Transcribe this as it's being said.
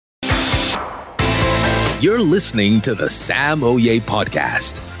You're listening to the Sam Oye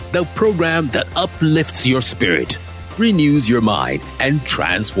Podcast, the program that uplifts your spirit, renews your mind, and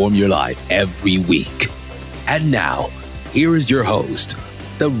transforms your life every week. And now, here is your host,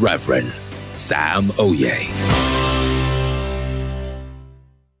 the Reverend Sam Oye.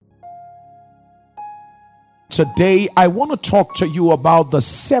 Today, I want to talk to you about the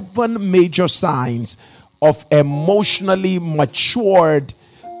 7 major signs of emotionally matured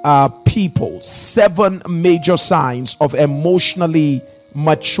people. 7 major signs of emotionally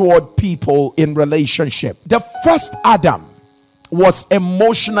matured people in relationship. The first Adam was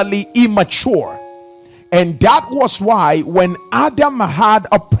emotionally immature. And that was why when Adam had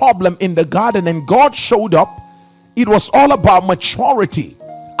a problem in the garden and God showed up, it was all about maturity.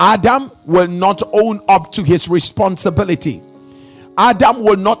 Adam will not own up to his responsibility. Adam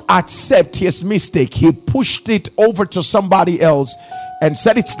will not accept his mistake. He pushed it over to somebody else and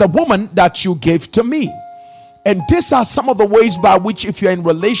said, "It's the woman that you gave to me." And these are some of the ways by which, if you're in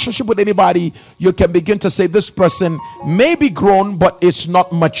relationship with anybody, you can begin to say, this person may be grown, but it's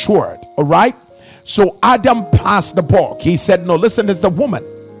not matured. All right? So Adam passed the ball. He said, no, listen, it's the woman.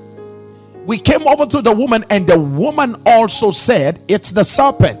 We came over to the woman, and the woman also said, it's the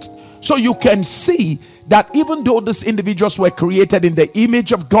serpent. So you can see that even though these individuals were created in the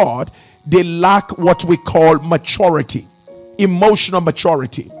image of God, they lack what we call maturity, emotional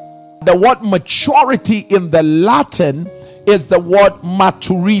maturity. The word maturity in the Latin is the word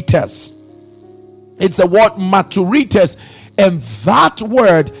maturitas. It's the word maturitas, and that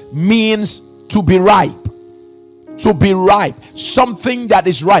word means to be ripe. To be ripe, something that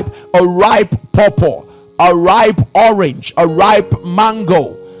is ripe, a ripe pawpaw, a ripe orange, a ripe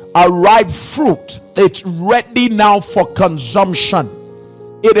mango, a ripe fruit. It's ready now for consumption.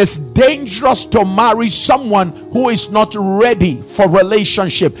 It is dangerous to marry someone who is not ready for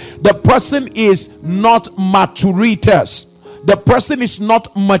relationship. The person is not maturitas. The person is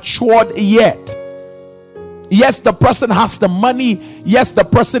not matured yet. Yes, the person has the money. Yes, the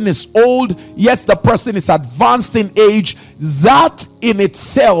person is old. Yes, the person is advanced in age. That in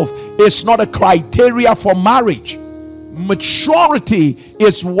itself is not a criteria for marriage. Maturity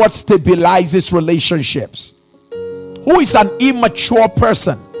is what stabilizes relationships. Who is an immature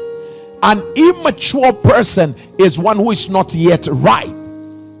person? An immature person is one who is not yet ripe.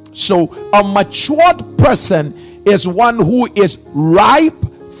 So a matured person is one who is ripe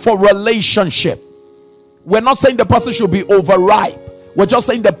for relationship. We're not saying the person should be overripe. We're just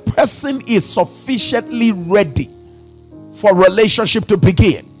saying the person is sufficiently ready for relationship to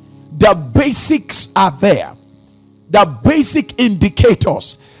begin. The basics are there. The basic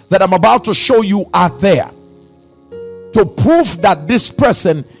indicators that I'm about to show you are there to prove that this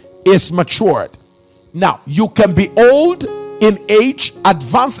person is matured. Now, you can be old in age,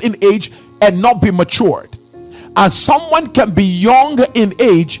 advanced in age, and not be matured. And someone can be young in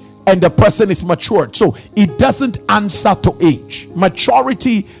age and the person is matured. So it doesn't answer to age.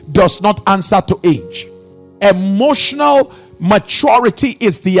 Maturity does not answer to age. Emotional maturity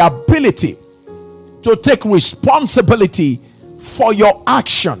is the ability to take responsibility for your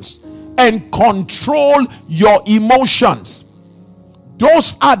actions and control your emotions.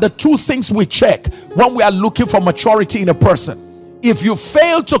 Those are the 2 things we check when we are looking for maturity in a person. If you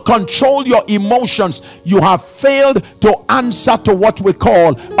fail to control your emotions, you have failed to answer to what we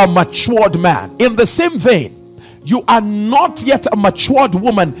call a matured man. In the same vein, you are not yet a matured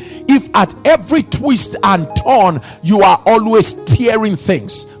woman if at every twist and turn you are always tearing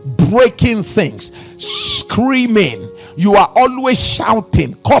things, breaking things, screaming. You are always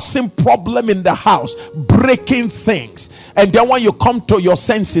shouting, causing problem in the house, breaking things. And then when you come to your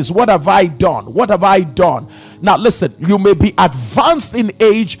senses, what have I done? What have I done? Now listen, you may be advanced in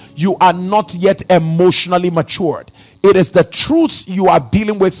age, you are not yet emotionally matured. It is the truth you are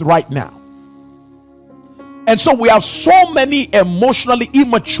dealing with right now. And so we have so many emotionally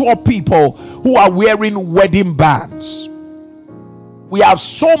immature people who are wearing wedding bands. We have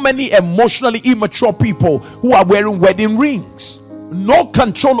so many emotionally immature people who are wearing wedding rings. No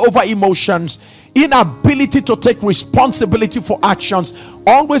control over emotions, inability to take responsibility for actions,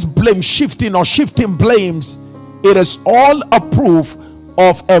 always blame shifting or shifting blames. It is all a proof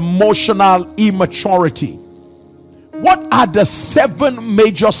of emotional immaturity. What are the 7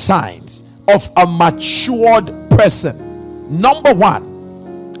 major signs of a matured person? Number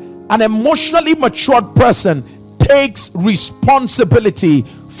 1, an emotionally matured person takes responsibility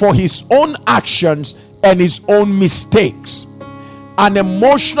for his own actions and his own mistakes. An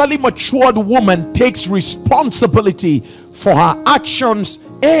emotionally matured woman takes responsibility for her actions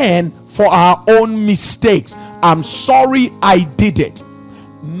and for her own mistakes. I'm sorry I did it.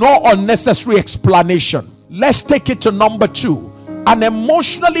 No unnecessary explanation. Let's take it to number 2. An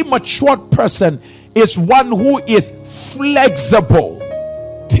emotionally matured person is one who is flexible,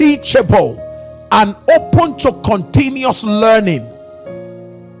 teachable, and open to continuous learning.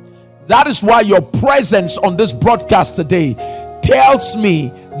 That is why your presence on this broadcast today tells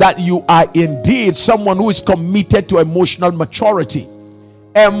me that you are indeed someone who is committed to emotional maturity.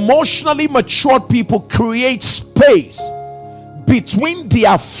 Emotionally matured people create space between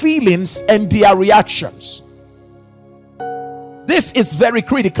their feelings and their reactions. This is very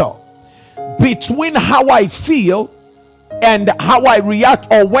critical. Between how I feel and how I react,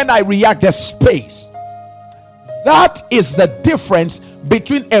 or when I react, there's space. That is the difference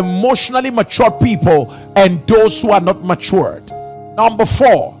between emotionally mature people and those who are not matured. Number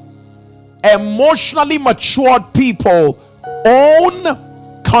 4, emotionally matured people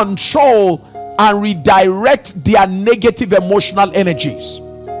own, control, and redirect their negative emotional energies.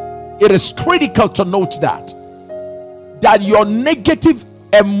 It is critical to note that your negative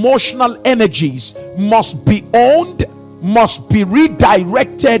emotional energies must be owned, must be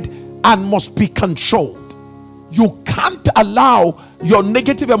redirected, and must be controlled. You can't allow your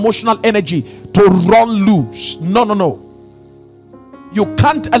negative emotional energy to run loose. No. You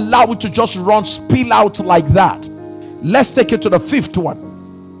can't allow it to just spill out like that. Let's take it to the 5th one.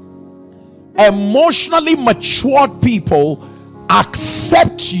 Emotionally matured people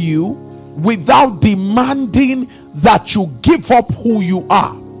accept you without demanding that you give up who you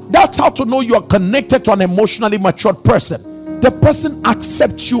are. That's how to know you are connected to an emotionally matured person. The person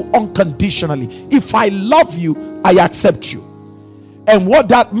accepts you unconditionally. If I love you, I accept you. And what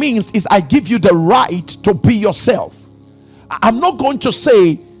that means is I give you the right to be yourself. I'm not going to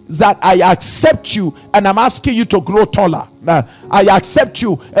say that I accept you and I'm asking you to grow taller. I accept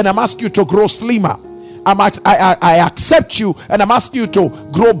you and I'm asking you to grow slimmer. I accept you and I'm asking you to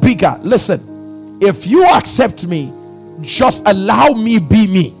grow bigger. Listen, if you accept me, just allow me be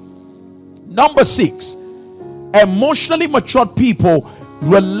me. Number 6, emotionally matured people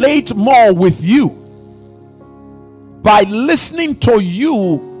relate more with you by listening to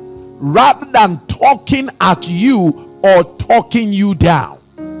you rather than talking at you or talking you down.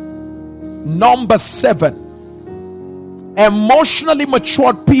 Number 7, emotionally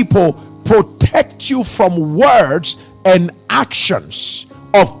matured people protect you from words and actions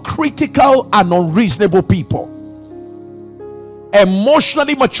of critical and unreasonable people.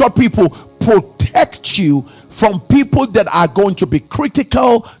 Emotionally mature people protect you from people that are going to be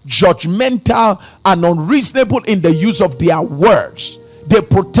critical, judgmental, and unreasonable in the use of their words. They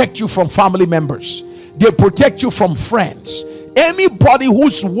protect you from family members. They protect you from friends. Anybody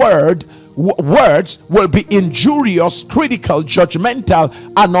whose words will be injurious, critical, judgmental,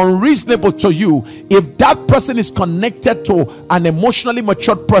 and unreasonable to you, if that person is connected to an emotionally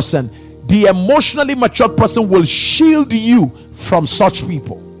matured person, the emotionally matured person will shield you from such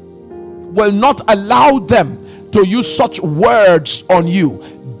people, will not allow them to use such words on you.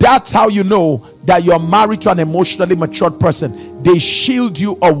 That's how you know that you're married to an emotionally matured person. They shield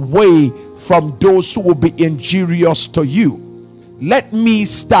you away from those who will be injurious to you. Let me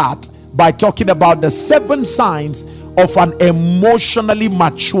start by talking about the 7 signs of an emotionally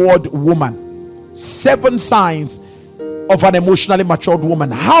matured woman. 7 signs of an emotionally matured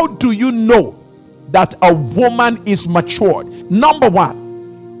woman. How do you know that a woman is matured? Number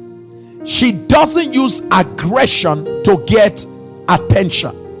 1, she doesn't use aggression to get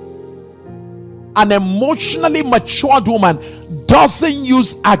attention. An emotionally matured woman doesn't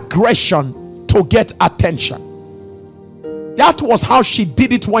use aggression to get attention. That was how she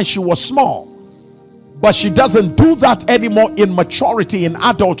did it when she was small, but she doesn't do that anymore in maturity, in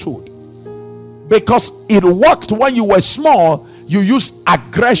adulthood, because it worked when you were small. You used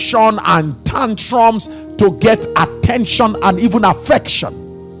aggression and tantrums to get attention and even affection.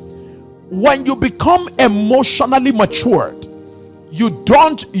 When you become emotionally matured, you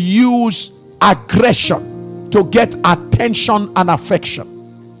don't use aggression to get attention and affection.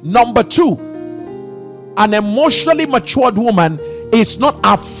 Number 2, an emotionally matured woman is not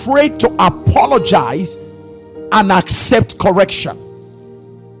afraid to apologize and accept correction.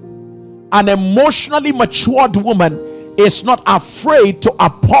 An emotionally matured woman is not afraid to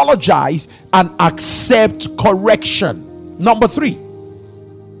apologize and accept correction. Number 3,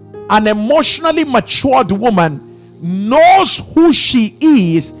 an emotionally matured woman knows who she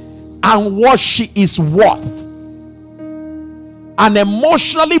is and what she is worth. An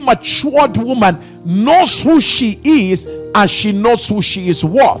emotionally matured woman knows who she is and she knows who she is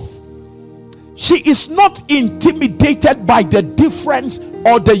worth. She is not intimidated by the difference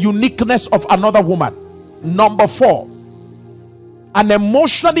or the uniqueness of another woman. Number 4, an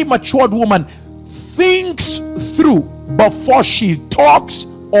emotionally matured woman thinks through before she talks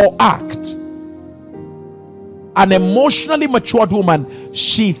or acts. An emotionally matured woman,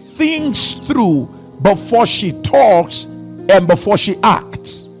 she thinks through before she talks and before she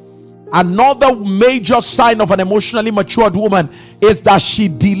acts. Another major sign of an emotionally matured woman is that she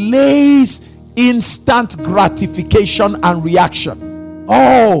delays instant gratification and reaction.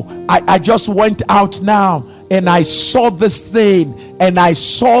 Oh, I just went out now and I saw this thing and I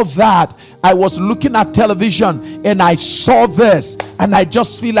saw that. I was looking at television and I saw this and I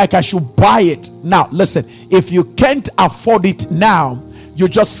just feel like I should buy it. Now, listen, if you can't afford it now, you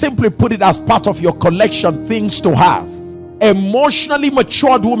just simply put it as part of your collection, things to have. Emotionally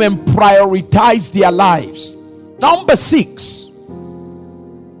matured women prioritize their lives. Number 6,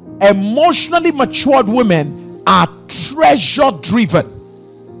 emotionally matured women are treasure driven.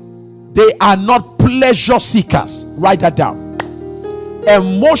 They are not pleasure seekers. Write that down.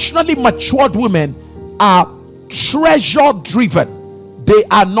 Emotionally matured women are treasure driven. They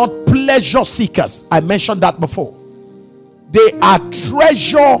are not pleasure seekers. I mentioned that before. They are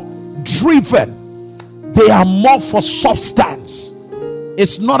treasure driven. They are more for substance.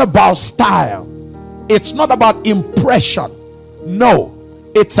 It's not about style. It's not about impression. No,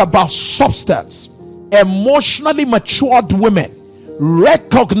 it's about substance. Emotionally matured women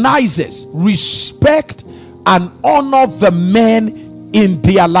recognizes, respect, and honor the men in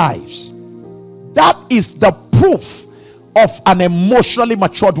their lives. That is the proof of an emotionally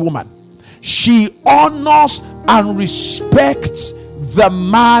matured woman. She honors and respects the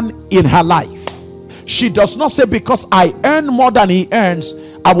man in her life. She does not say, because I earn more than he earns,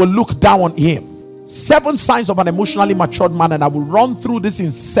 I will look down on him. 7 signs of an emotionally matured man, and I will run through this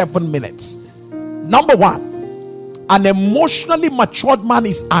in 7 minutes. Number 1, an emotionally matured man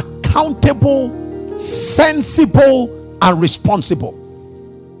is accountable, sensible, and responsible.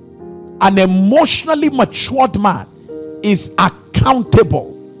 An emotionally matured man is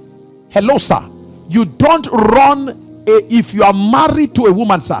accountable. Hello, sir. You don't run if you are married to a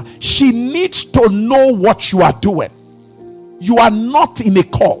woman, sir. She needs to know what you are doing. You are not in a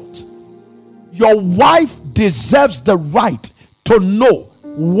cult. Your wife deserves the right to know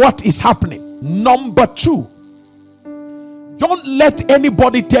what is happening. Number 2, don't let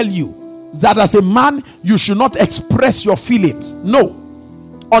anybody tell you that as a man you should not express your feelings. No.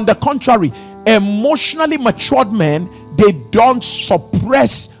 On the contrary, emotionally matured men, they don't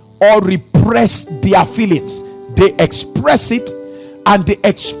suppress or repress their feelings. They express it, and they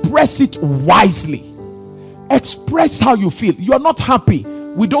express it wisely. Express how you feel. You are not happy.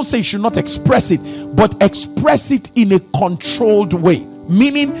 We don't say you should not express it, but express it in a controlled way.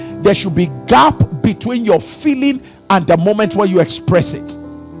 Meaning there should be gap between your feeling and the moment where you express it.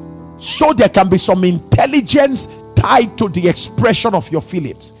 So there can be some intelligence tied to the expression of your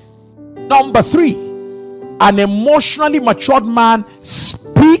feelings. Number 3, an emotionally matured man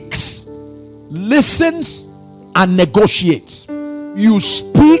speaks, listens, and negotiates. You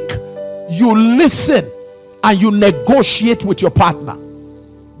speak, you listen, and you negotiate with your partner.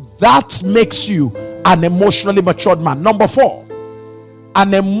 That makes you an emotionally matured man. Number 4,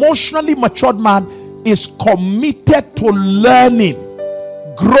 an emotionally matured man is committed to learning,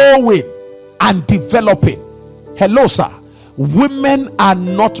 growing, and developing. Hello, sir. Women are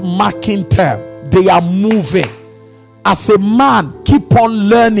not marking term, they are moving. As a man, keep on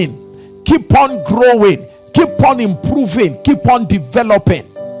learning, keep on growing, keep on improving, keep on developing.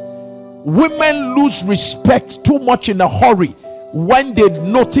 Women lose respect too much in a hurry when they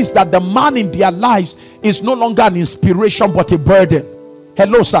notice that the man in their lives is no longer an inspiration but a burden.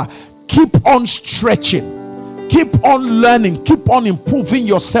 Hello, sir. Keep on stretching, keep on learning, keep on improving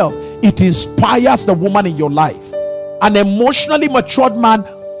yourself. It inspires the woman in your life. An emotionally matured man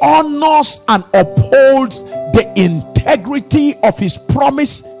honors and upholds the integrity of his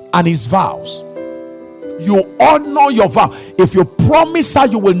promise and his vows. You honor your vow. If you promise her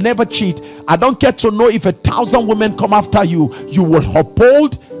you will never cheat, I don't get to know if 1,000 women come after you, you will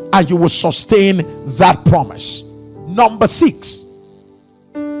uphold and you will sustain that promise. Number 6,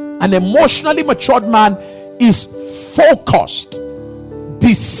 an emotionally matured man is focused,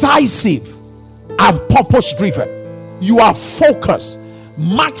 decisive, and purpose driven. You are focused,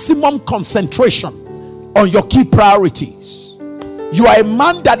 maximum concentration on your key priorities. You are a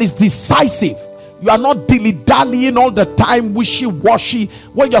man that is decisive. You are not dilly-dallying all the time, wishy-washy.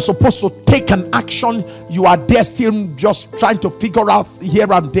 When you're supposed to take an action, you are there still just trying to figure out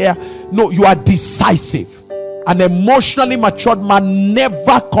here and there. No, you are decisive. An emotionally matured man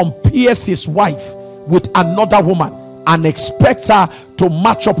never compares his wife with another woman and expects her to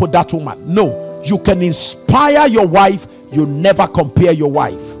match up with that woman. No, you can inspire your wife, you never compare your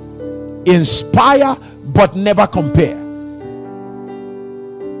wife. Inspire, but never compare.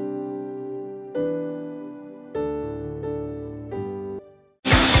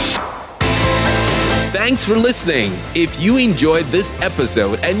 Thanks for listening. If you enjoyed this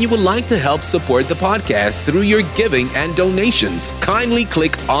episode and you would like to help support the podcast through your giving and donations, kindly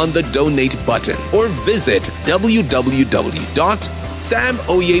click on the donate button or visit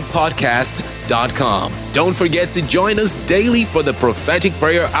www.samoyepodcast.com. Don't forget to join us daily for the Prophetic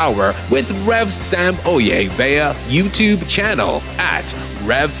Prayer Hour with Rev Sam Oye via YouTube channel at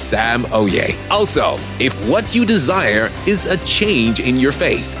Rev Sam Oye. Also, if what you desire is a change in your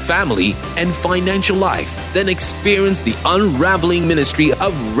faith, family, and financial life, then experience the unraveling ministry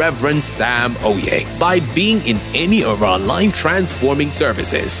of Reverend Sam Oye by being in any of our life transforming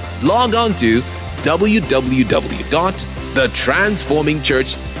services. Log on to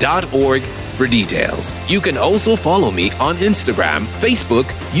www.thetransformingchurch.org for details. You can also follow me on Instagram, Facebook,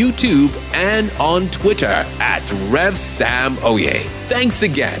 YouTube, and on Twitter at Rev Sam Oye. Thanks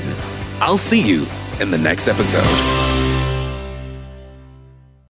again. I'll see you in the next episode.